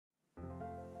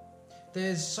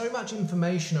There's so much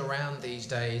information around these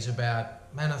days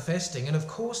about manifesting, and of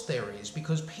course there is,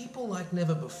 because people like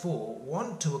never before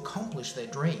want to accomplish their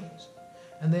dreams.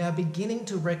 And they are beginning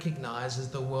to recognize, as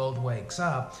the world wakes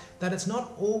up, that it's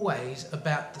not always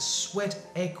about the sweat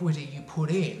equity you put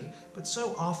in, but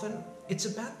so often it's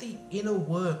about the inner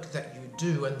work that you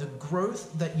do and the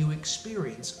growth that you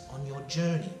experience on your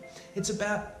journey. It's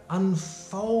about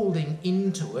unfolding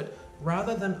into it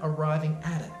rather than arriving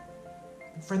at it.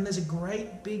 Friend, there's a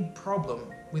great big problem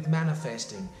with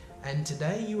manifesting, and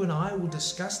today you and I will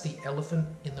discuss the elephant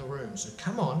in the room. So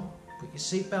come on, put your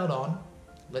seatbelt on,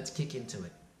 let's kick into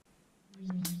it.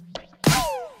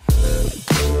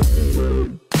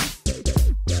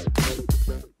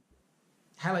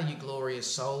 Hello, you glorious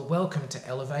soul. Welcome to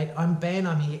Elevate. I'm Ben.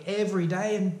 I'm here every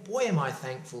day, and boy, am I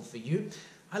thankful for you.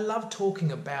 I love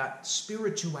talking about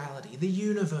spirituality, the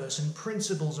universe, and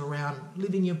principles around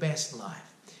living your best life.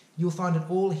 You'll find it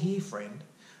all here, friend.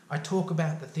 I talk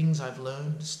about the things I've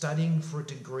learned studying for a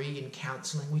degree in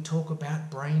counselling. We talk about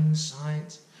brain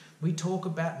science. We talk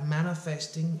about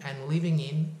manifesting and living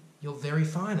in your very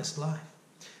finest life.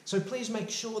 So please make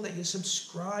sure that you're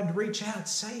subscribed, reach out,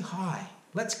 say hi.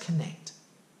 Let's connect.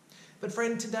 But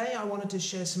friend, today I wanted to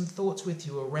share some thoughts with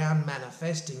you around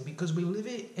manifesting, because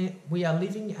we are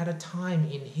living at a time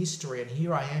in history, and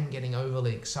here I am getting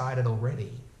overly excited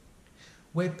already,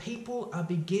 where people are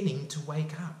beginning to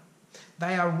wake up.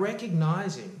 They are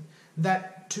recognizing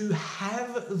that to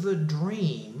have the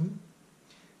dream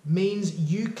means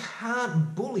you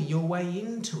can't bully your way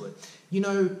into it. You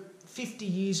know, 50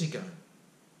 years ago,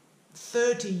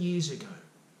 30 years ago,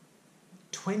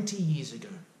 20 years ago,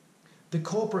 the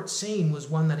corporate scene was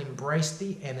one that embraced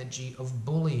the energy of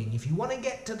bullying. If you want to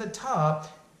get to the top,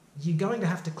 you're going to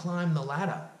have to climb the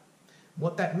ladder.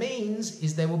 What that means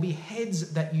is there will be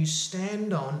heads that you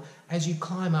stand on as you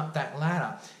climb up that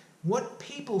ladder. What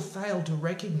people fail to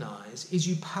recognize is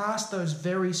you pass those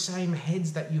very same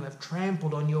heads that you have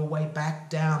trampled on your way back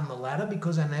down the ladder,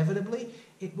 because inevitably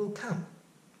it will come.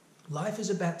 Life is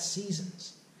about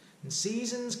seasons. And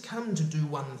seasons come to do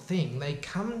one thing. They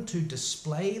come to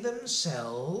display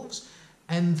themselves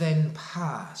and then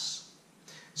pass.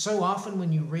 So often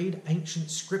when you read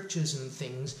ancient scriptures and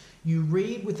things, you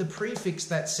read with the prefix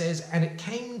that says, and it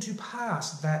came to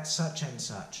pass that such and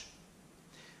such.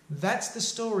 That's the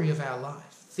story of our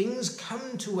life. Things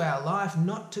come to our life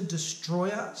not to destroy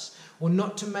us or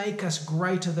not to make us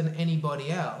greater than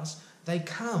anybody else. They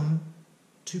come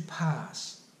to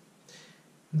pass.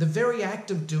 The very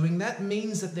act of doing that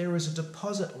means that there is a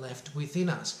deposit left within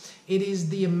us. It is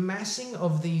the amassing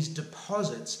of these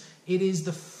deposits. It is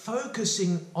the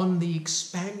focusing on the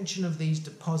expansion of these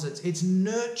deposits. It's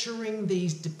nurturing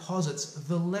these deposits,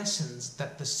 the lessons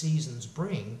that the seasons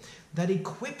bring, that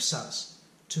equips us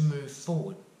to move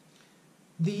forward.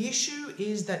 The issue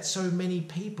is that so many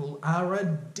people are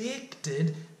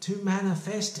addicted to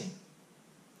manifesting.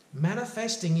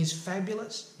 Manifesting is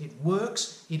fabulous, it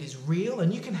works, it is real,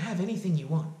 and you can have anything you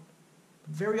want.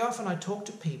 But very often I talk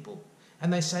to people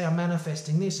and they say, I'm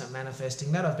manifesting this, I'm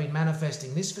manifesting that, I've been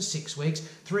manifesting this for 6 weeks.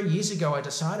 3 years ago I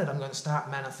decided I'm going to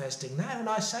start manifesting that, and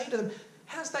I say to them,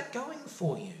 how's that going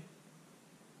for you?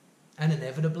 And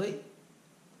inevitably,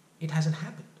 it hasn't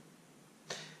happened.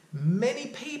 Many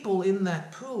people in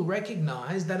that pool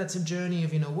recognize that it's a journey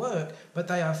of inner work, but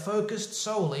they are focused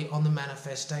solely on the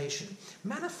manifestation.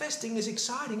 Manifesting is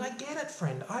exciting. I get it,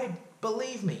 friend.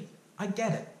 Believe me, I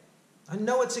get it. I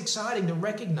know it's exciting to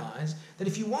recognize that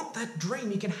if you want that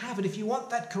dream, you can have it. If you want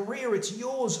that career, it's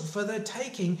yours for the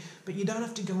taking, but you don't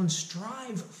have to go and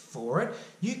strive for it.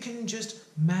 You can just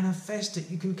manifest it.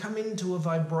 You can come into a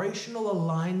vibrational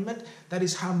alignment that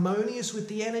is harmonious with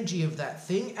the energy of that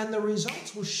thing, and the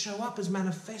results will show up as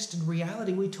manifested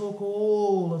reality. We talk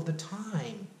all of the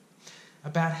time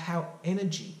about how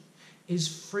energy is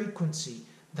frequency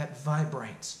that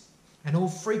vibrates. And all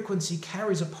frequency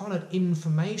carries upon it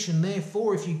information.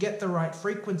 Therefore, if you get the right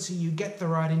frequency, you get the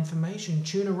right information.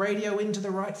 Tune a radio into the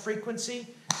right frequency,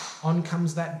 on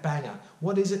comes that banger.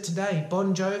 What is it today?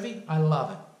 Bon Jovi? I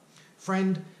love it.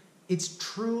 Friend, it's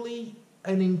truly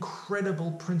an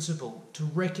incredible principle to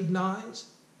recognize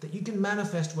that you can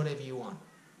manifest whatever you want.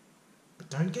 But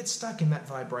don't get stuck in that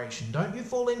vibration. Don't you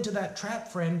fall into that trap,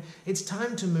 friend. It's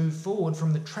time to move forward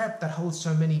from the trap that holds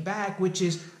so many back, which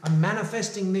is, I'm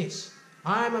manifesting this.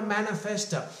 I'm a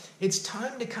manifester. It's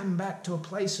time to come back to a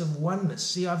place of oneness.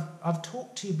 See, I've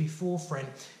talked to you before, friend,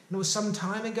 and it was some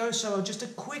time ago, so just a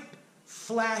quick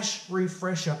flash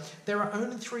refresher. There are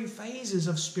only 3 phases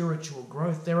of spiritual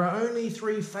growth. There are only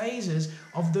 3 phases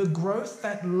of the growth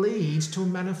that leads to a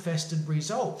manifested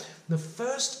result. The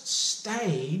first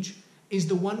stage is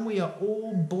the one we are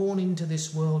all born into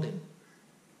this world in.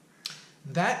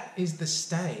 That is the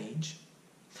stage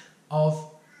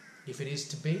of, if it is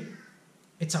to be,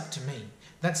 it's up to me.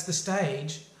 That's the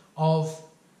stage of,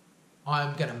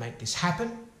 I'm going to make this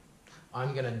happen.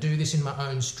 I'm going to do this in my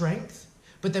own strength.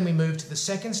 But then we move to the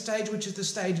second stage, which is the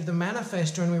stage of the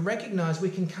manifestor, and we recognize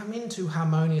we can come into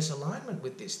harmonious alignment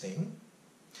with this thing,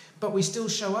 but we still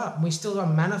show up and we still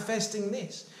are manifesting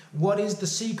this. What is the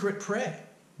secret prayer?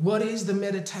 What is the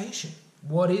meditation?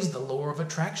 What is the law of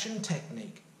attraction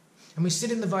technique? And we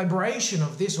sit in the vibration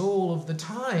of this all of the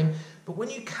time, but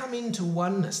when you come into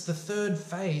oneness, the third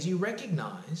phase, you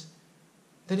recognize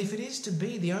that if it is to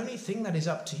be, the only thing that is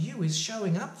up to you is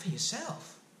showing up for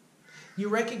yourself. You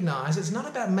recognize it's not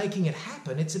about making it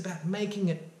happen, it's about making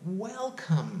it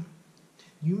welcome.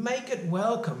 You make it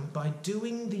welcome by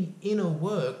doing the inner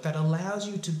work that allows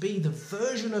you to be the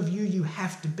version of you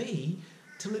have to be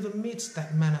to live amidst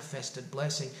that manifested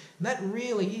blessing. And that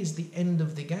really is the end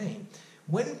of the game.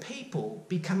 When people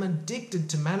become addicted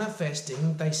to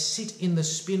manifesting, they sit in the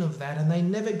spin of that and they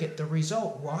never get the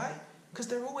result. Why? Because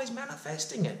they're always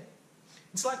manifesting it.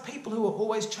 It's like people who are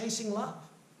always chasing love.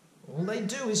 All they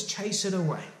do is chase it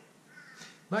away.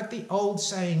 Like the old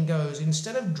saying goes,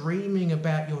 instead of dreaming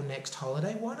about your next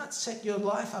holiday, why not set your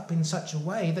life up in such a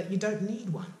way that you don't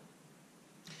need one?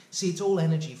 See, it's all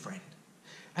energy, friend.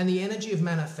 And the energy of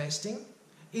manifesting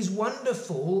is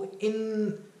wonderful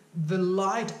in the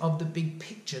light of the big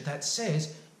picture that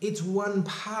says it's one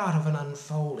part of an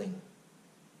unfolding.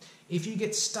 If you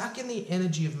get stuck in the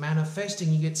energy of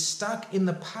manifesting, you get stuck in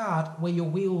the part where your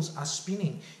wheels are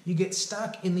spinning. You get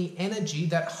stuck in the energy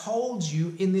that holds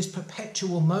you in this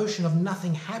perpetual motion of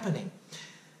nothing happening.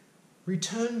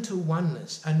 Return to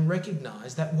oneness and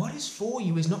recognize that what is for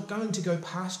you is not going to go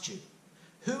past you.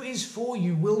 Who is for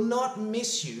you will not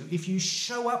miss you if you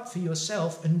show up for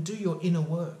yourself and do your inner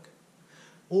work.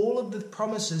 All of the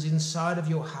promises inside of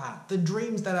your heart, the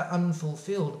dreams that are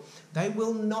unfulfilled, they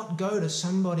will not go to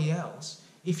somebody else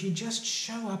if you just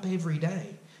show up every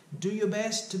day. Do your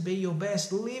best to be your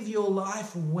best. Live your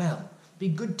life well. Be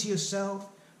good to yourself.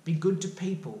 Be good to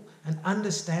people. And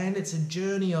understand it's a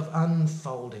journey of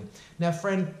unfolding. Now,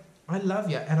 friend, I love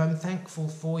you and I'm thankful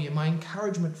for you. My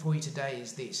encouragement for you today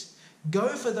is this. Go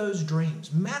for those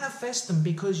dreams. Manifest them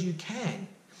because you can.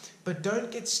 But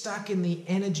don't get stuck in the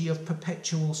energy of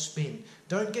perpetual spin.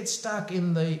 Don't get stuck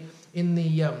in the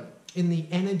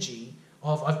energy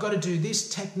of I've got to do this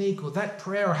technique or that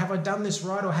prayer, or have I done this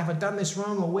right or have I done this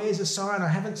wrong, or where's a sign, I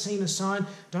haven't seen a sign.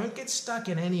 Don't get stuck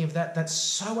in any of that. That's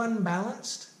so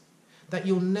unbalanced that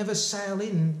you'll never sail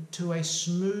into a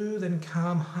smooth and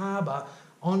calm harbour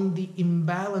on the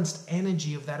imbalanced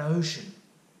energy of that ocean.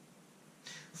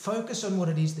 Focus on what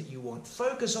it is that you want.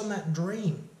 Focus on that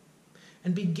dream.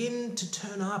 And begin to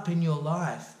turn up in your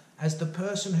life as the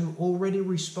person who already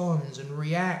responds and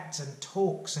reacts and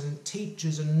talks and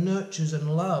teaches and nurtures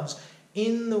and loves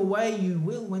in the way you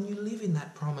will when you live in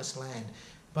that promised land.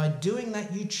 By doing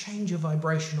that, you change your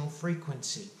vibrational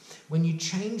frequency. When you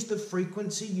change the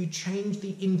frequency, you change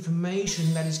the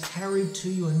information that is carried to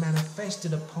you and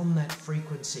manifested upon that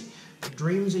frequency. The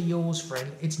dreams are yours,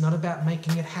 friend. It's not about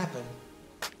making it happen.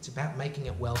 It's about making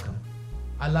it welcome.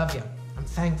 I love you. I'm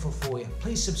thankful for you.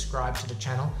 Please subscribe to the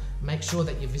channel. Make sure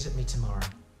that you visit me tomorrow.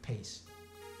 Peace.